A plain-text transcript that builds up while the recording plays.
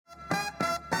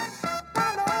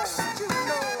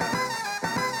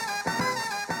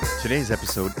Today's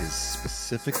episode is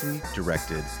specifically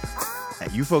directed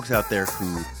at you folks out there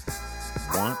who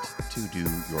want to do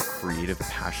your creative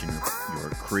passion, your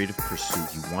creative pursuit.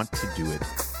 You want to do it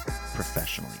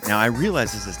professionally. Now, I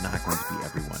realize this is not going to be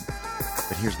everyone,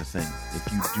 but here's the thing. If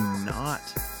you do not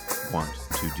want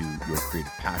to do your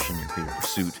creative passion, your creative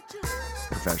pursuit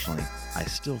professionally, I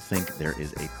still think there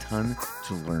is a ton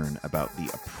to learn about the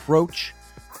approach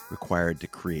required to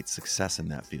create success in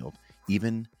that field,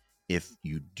 even if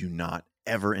you do not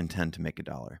ever intend to make a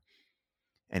dollar.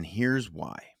 And here's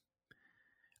why.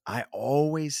 I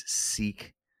always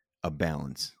seek a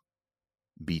balance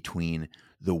between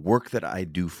the work that I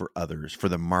do for others, for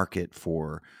the market,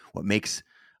 for what makes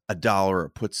a dollar or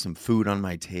puts some food on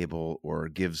my table or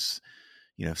gives,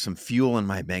 some fuel in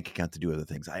my bank account to do other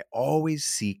things. I always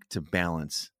seek to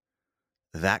balance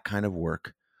that kind of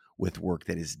work with work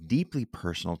that is deeply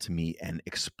personal to me and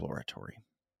exploratory.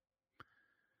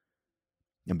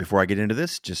 And before I get into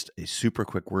this, just a super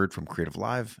quick word from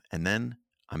CreativeLive, and then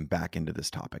I'm back into this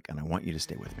topic, and I want you to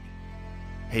stay with me.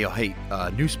 Hey,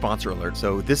 new sponsor alert.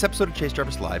 So this episode of Chase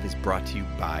Jarvis Live is brought to you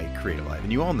by CreativeLive.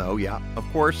 And you all know,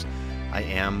 of course, I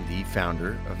am the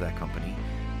founder of that company.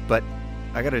 But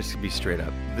I got to just be straight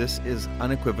up. This is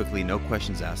unequivocally, no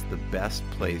questions asked, the best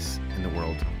place in the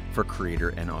world for creator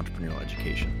and entrepreneurial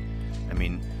education. I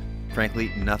mean,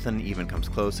 frankly, nothing even comes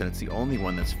close, and it's the only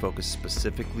one that's focused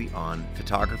specifically on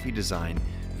photography, design,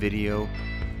 video,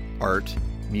 art,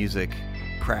 music,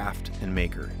 craft, and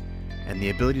maker, and the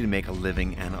ability to make a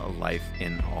living and a life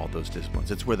in all those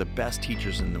disciplines. It's where the best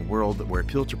teachers in the world, where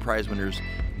Pulitzer Prize winners,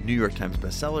 New York Times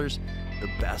bestsellers,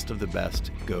 the best of the best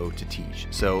go to teach.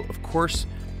 So, of course,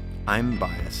 I'm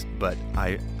biased, but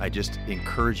I just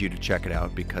encourage you to check it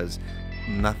out because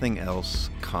nothing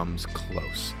else comes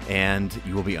close. And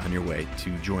you will be on your way to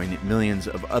join millions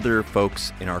of other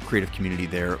folks in our creative community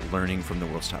there learning from the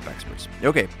world's top experts.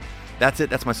 Okay, that's it.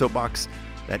 That's my soapbox.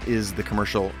 That is the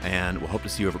commercial, and we'll hope to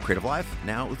see you over CreativeLive.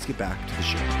 Now let's get back to the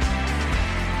show.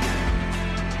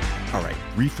 All right,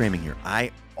 reframing here.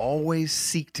 I always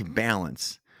seek to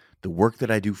balance the work that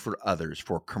I do for others,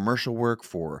 for commercial work,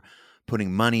 for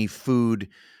putting money, food,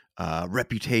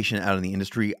 reputation out in the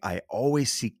industry. I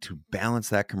always seek to balance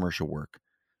that commercial work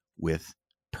with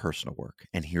personal work.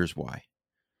 And here's why.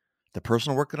 The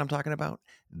personal work that I'm talking about,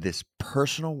 this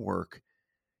personal work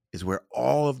is where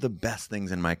all of the best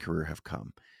things in my career have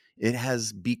come. It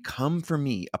has become for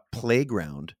me a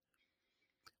playground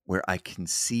where I can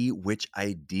see which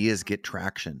ideas get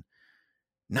traction,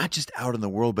 not just out in the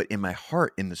world, but in my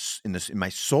heart, in my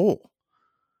soul.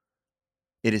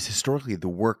 It is historically the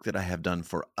work that I have done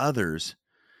for others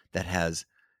that has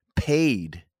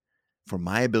paid for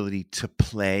my ability to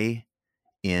play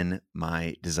in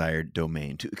my desired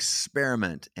domain, to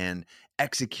experiment and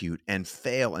execute and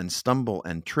fail and stumble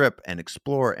and trip and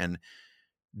explore and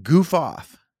goof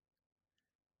off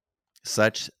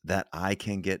such that I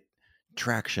can get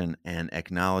traction and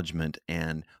acknowledgement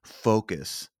and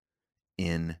focus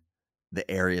in the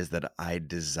areas that I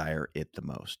desire it the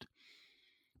most.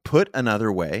 Put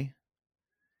another way,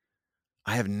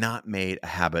 I have not made a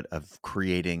habit of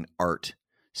creating art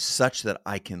such that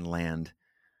I can land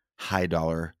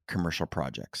high-dollar commercial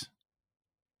projects.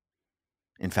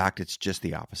 In fact, it's just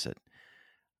the opposite.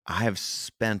 I have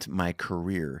spent my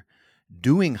career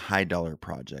doing high-dollar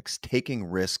projects, taking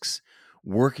risks,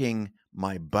 working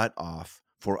my butt off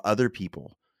for other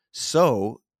people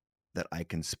so that I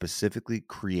can specifically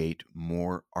create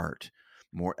more art,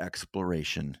 more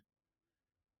exploration,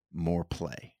 more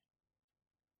play.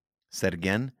 Said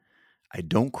again, I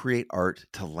don't create art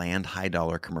to land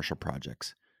high-dollar commercial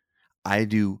projects. I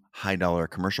do high-dollar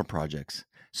commercial projects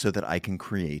so that I can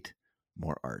create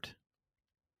more art.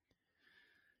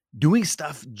 Doing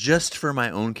stuff just for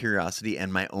my own curiosity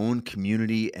and my own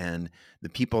community and the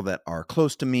people that are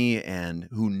close to me and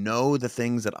who know the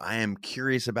things that I am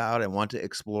curious about and want to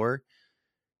explore.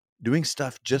 Doing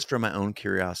stuff just for my own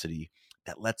curiosity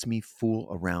that lets me fool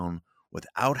around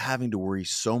without having to worry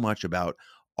so much about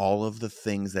all of the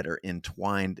things that are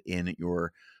entwined in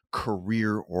your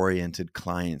career-oriented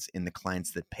clients, in the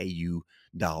clients that pay you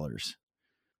dollars.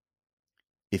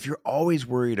 If you're always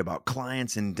worried about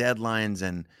clients and deadlines,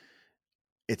 and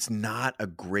it's not a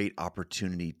great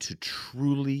opportunity to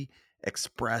truly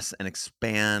express and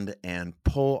expand and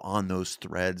pull on those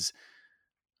threads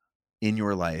in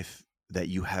your life that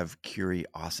you have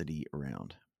curiosity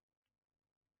around.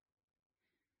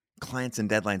 Clients and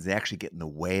deadlines, they actually get in the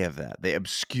way of that. They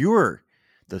obscure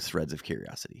those threads of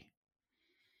curiosity.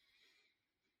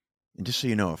 And just so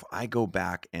you know, if I go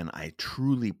back and I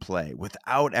truly play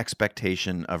without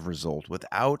expectation of result,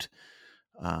 without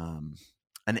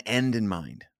an end in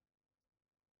mind,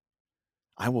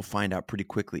 I will find out pretty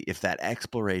quickly if that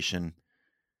exploration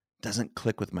doesn't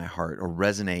click with my heart or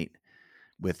resonate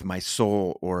with my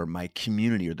soul or my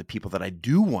community or the people that I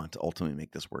do want to ultimately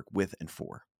make this work with and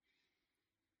for.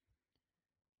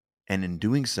 And in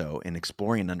doing so, in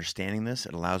exploring and understanding this,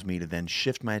 it allows me to then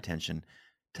shift my attention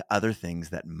to other things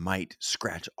that might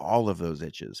scratch all of those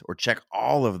itches or check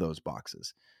all of those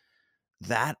boxes.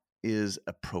 That is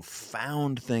a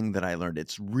profound thing that I learned.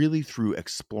 It's really through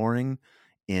exploring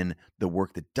in the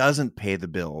work that doesn't pay the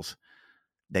bills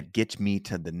that gets me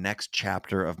to the next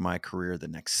chapter of my career, the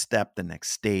next step, the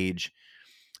next stage.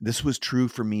 This was true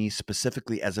for me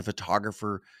specifically as a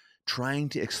photographer trying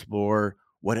to explore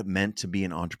what it meant to be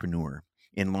an entrepreneur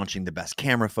in launching the best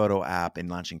camera photo app and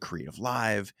launching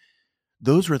CreativeLive.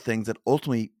 Those were things that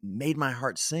ultimately made my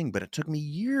heart sing, but it took me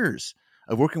years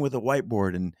of working with a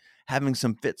whiteboard and having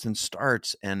some fits and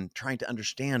starts and trying to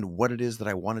understand what it is that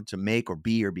I wanted to make or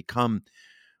be or become,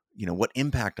 what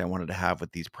impact I wanted to have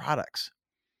with these products.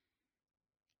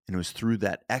 And it was through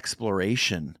that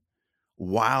exploration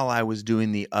while I was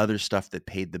doing the other stuff that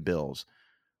paid the bills,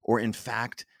 or in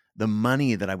fact, the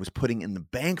money that I was putting in the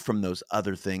bank from those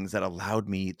other things that allowed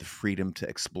me the freedom to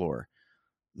explore.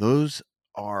 Those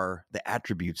are the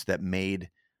attributes that made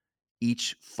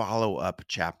each follow-up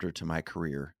chapter to my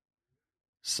career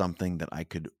something that I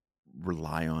could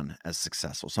rely on as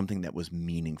successful, something that was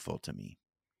meaningful to me.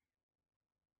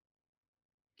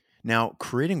 Now,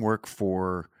 creating work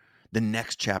for the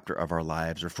next chapter of our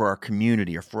lives or for our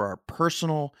community or for our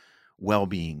personal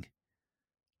well-being,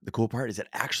 the cool part is it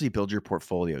actually builds your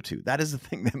portfolio too. That is the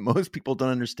thing that most people don't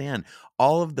understand.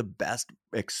 All of the best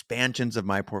expansions of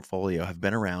my portfolio have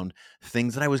been around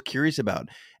things that I was curious about,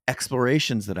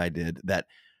 explorations that I did that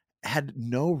had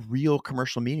no real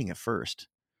commercial meaning at first.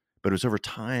 But it was over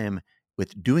time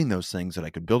with doing those things that I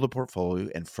could build a portfolio,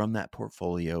 and from that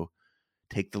portfolio,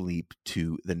 take the leap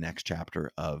to the next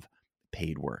chapter of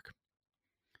paid work.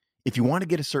 If you want to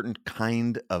get a certain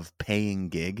kind of paying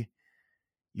gig,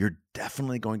 you're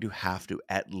definitely going to have to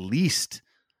at least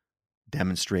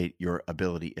demonstrate your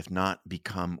ability, if not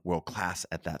become world-class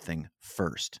at that thing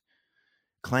first.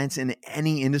 Clients in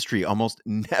any industry almost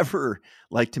never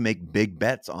like to make big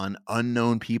bets on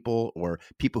unknown people or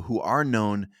people who are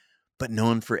known, but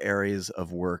known for areas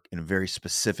of work in a very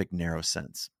specific, narrow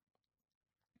sense.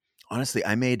 Honestly,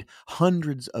 I made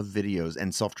hundreds of videos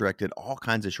and self-directed all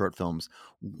kinds of short films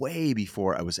way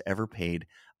before I was ever paid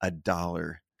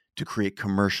 $1 to create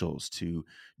commercials, to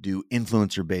do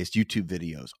influencer-based YouTube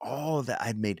videos. All of that,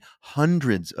 I'd made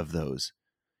hundreds of those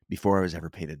before I was ever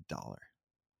paid $1.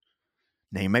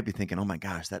 Now, you might be thinking, oh my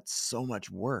gosh, that's so much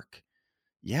work.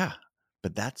 Yeah,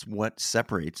 but that's what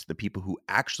separates the people who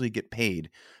actually get paid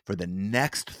for the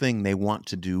next thing they want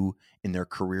to do in their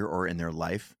career or in their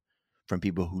life from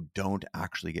people who don't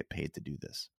actually get paid to do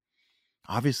this.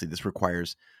 Obviously, this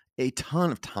requires a ton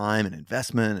of time and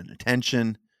investment and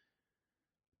attention.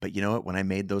 But you know what? When I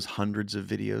made those hundreds of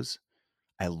videos,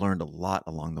 I learned a lot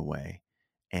along the way.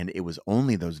 And it was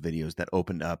only those videos that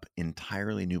opened up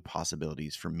entirely new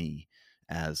possibilities for me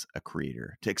as a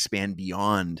creator to expand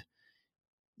beyond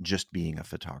just being a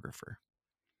photographer.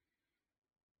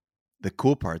 The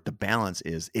cool part, the balance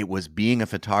is it was being a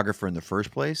photographer in the first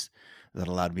place that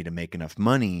allowed me to make enough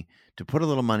money to put a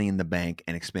little money in the bank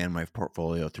and expand my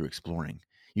portfolio through exploring.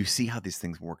 You see how these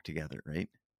things work together, right?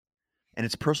 And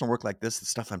it's personal work like this, the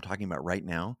stuff I'm talking about right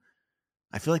now.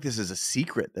 I feel like this is a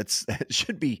secret that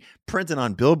should be printed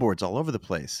on billboards all over the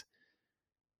place.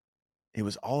 It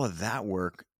was all of that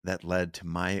work that led to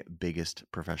my biggest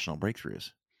professional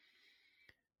breakthroughs.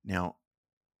 Now,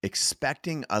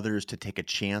 expecting others to take a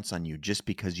chance on you just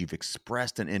because you've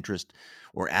expressed an interest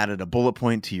or added a bullet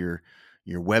point to your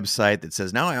website that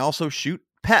says, now I also shoot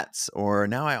pets, or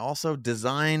now I also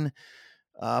design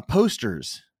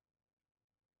posters.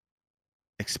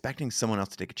 Expecting someone else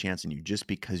to take a chance on you just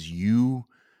because you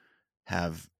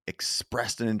have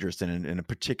expressed an interest in a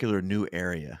particular new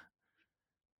area,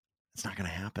 it's not going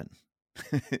to happen.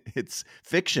 It's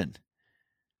fiction.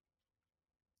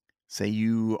 Say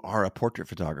you are a portrait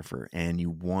photographer and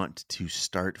you want to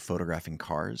start photographing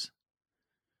cars.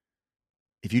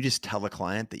 If you just tell a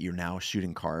client that you're now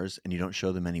shooting cars and you don't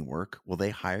show them any work, will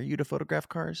they hire you to photograph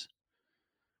cars?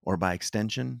 Or by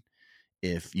extension,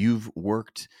 if you've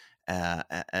worked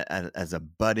as a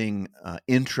budding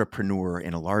intrapreneur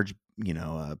in a large,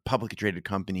 publicly traded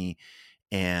company,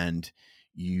 and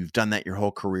you've done that your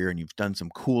whole career and you've done some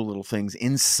cool little things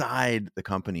inside the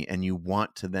company and you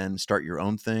want to then start your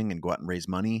own thing and go out and raise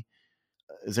money,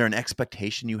 is there an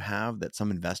expectation you have that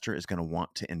some investor is going to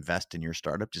want to invest in your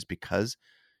startup just because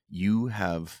you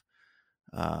have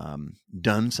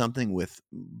done something with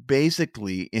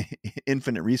basically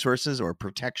infinite resources or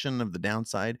protection of the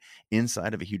downside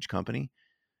inside of a huge company.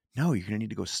 No, you're going to need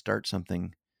to go start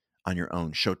something on your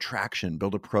own, show traction,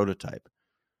 build a prototype.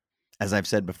 As I've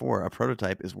said before, a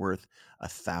prototype is worth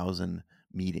 1,000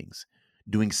 meetings.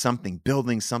 Doing something,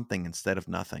 building something instead of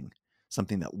nothing,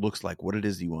 something that looks like what it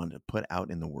is you want to put out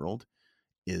in the world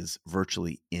is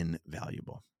virtually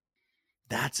invaluable.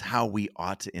 That's how we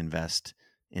ought to invest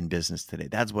in business today.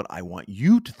 That's what I want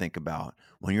you to think about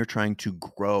when you're trying to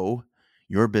grow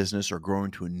your business or grow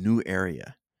into a new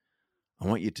area. I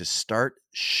want you to start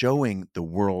showing the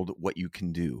world what you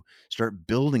can do. Start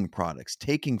building products,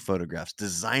 taking photographs,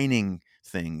 designing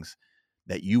things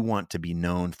that you want to be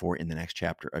known for in the next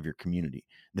chapter of your community,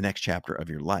 the next chapter of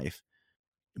your life,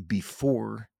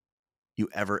 before you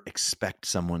ever expect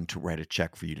someone to write a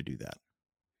check for you to do that.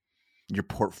 Your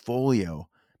portfolio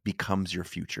becomes your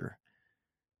future,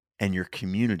 and your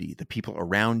community, the people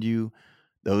around you,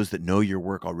 those that know your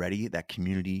work already, that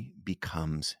community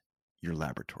becomes your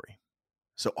laboratory.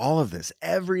 So all of this,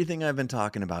 everything I've been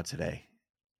talking about today,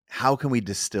 how can we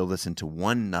distill this into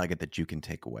one nugget that you can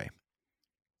take away?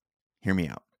 Hear me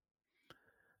out.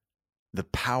 The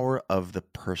power of the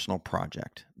personal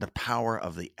project, the power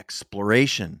of the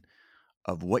exploration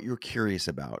of what you're curious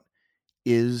about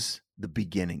is the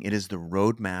beginning. It is the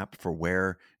roadmap for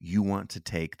where you want to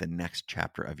take the next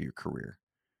chapter of your career.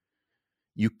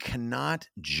 You cannot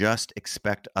just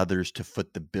expect others to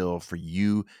foot the bill for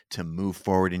you to move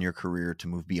forward in your career, to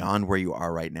move beyond where you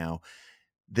are right now.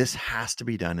 This has to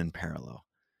be done in parallel.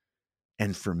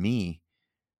 And for me,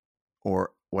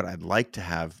 or what I'd like to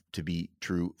have to be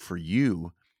true for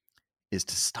you, is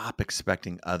to stop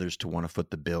expecting others to want to foot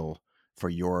the bill for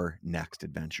your next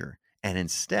adventure. And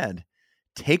instead,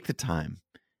 take the time,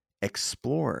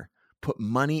 explore, put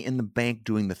money in the bank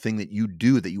doing the thing that you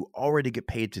do, that you already get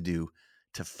paid to do,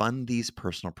 to fund these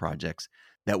personal projects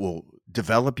that will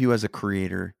develop you as a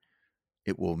creator.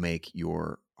 It will make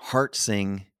your heart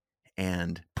sing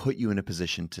and put you in a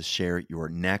position to share your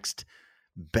next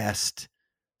best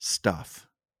stuff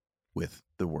with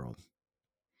the world.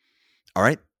 All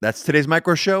right, that's today's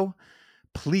micro show.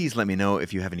 Please let me know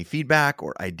if you have any feedback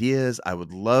or ideas. I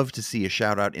would love to see a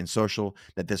shout out in social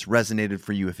that this resonated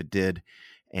for you if it did.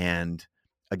 And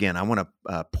again, I want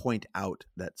to point out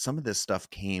that some of this stuff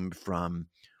came from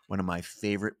one of my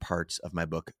favorite parts of my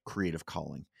book, Creative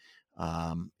Calling.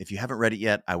 If you haven't read it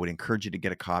yet, I would encourage you to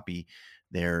get a copy.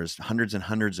 There's hundreds and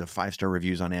hundreds of 5-star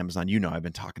reviews on Amazon. You know, I've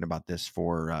been talking about this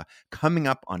for coming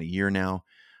up on a year now.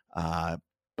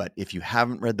 But if you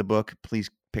haven't read the book, please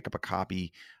pick up a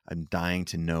copy. I'm dying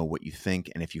to know what you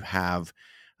think. And if you have,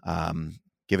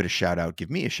 give it a shout out, give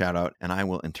me a shout out, and I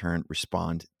will in turn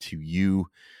respond to you.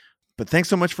 But thanks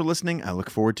so much for listening. I look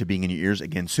forward to being in your ears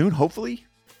again soon, hopefully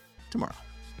tomorrow.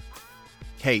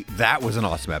 Hey, that was an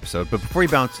awesome episode. But before you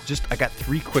bounce, I got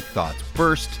 3 quick thoughts.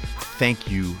 First, thank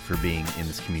you for being in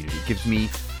this community. It gives me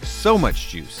so much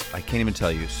juice. I can't even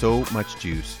tell you, so much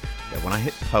juice that when I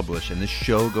hit publish and this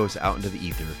show goes out into the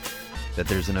ether, that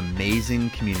there's an amazing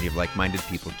community of like-minded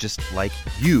people just like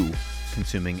you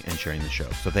consuming and sharing the show.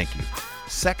 So thank you.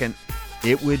 Second,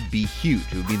 it would be huge.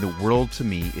 It would mean the world to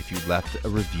me if you left a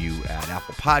review at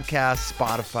Apple Podcasts,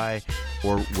 Spotify,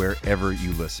 or wherever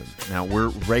you listen. Now, we're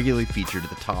regularly featured at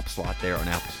the top slot there on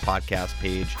Apple's podcast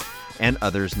page and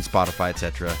others in Spotify,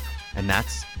 etc. And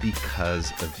that's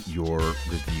because of your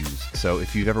reviews. So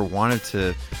if you've ever wanted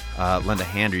to lend a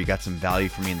hand or you got some value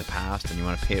from me in the past and you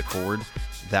want to pay it forward,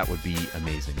 that would be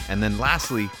amazing. And then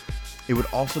lastly, it would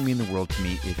also mean the world to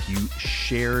me if you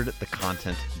shared the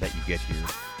content that you get here,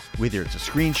 whether it's a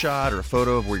screenshot or a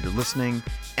photo of where you're listening,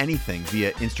 anything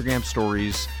via Instagram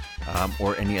stories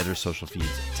or any other social feeds,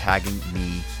 tagging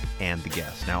me and the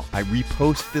guest. Now, I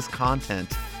repost this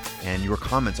content and your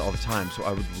comments all the time, so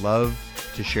I would love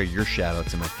to share your shout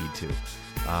outs in my feed too.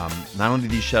 Not only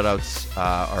these shout outs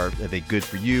are they good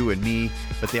for you and me,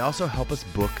 but they also help us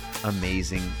book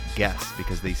amazing guests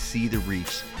because they see the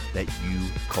reach that you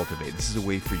cultivate. This is a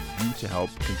way for you to help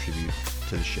contribute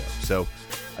to the show. So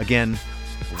again,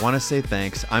 I want to say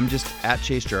thanks. I'm just at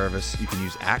Chase Jarvis. You can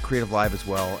use at CreativeLive as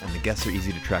well. And the guests are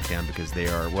easy to track down because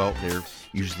they're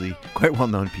usually quite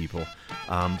well-known people.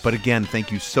 But again,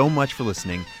 thank you so much for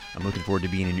listening. I'm looking forward to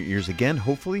being in your ears again,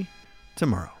 hopefully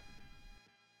tomorrow.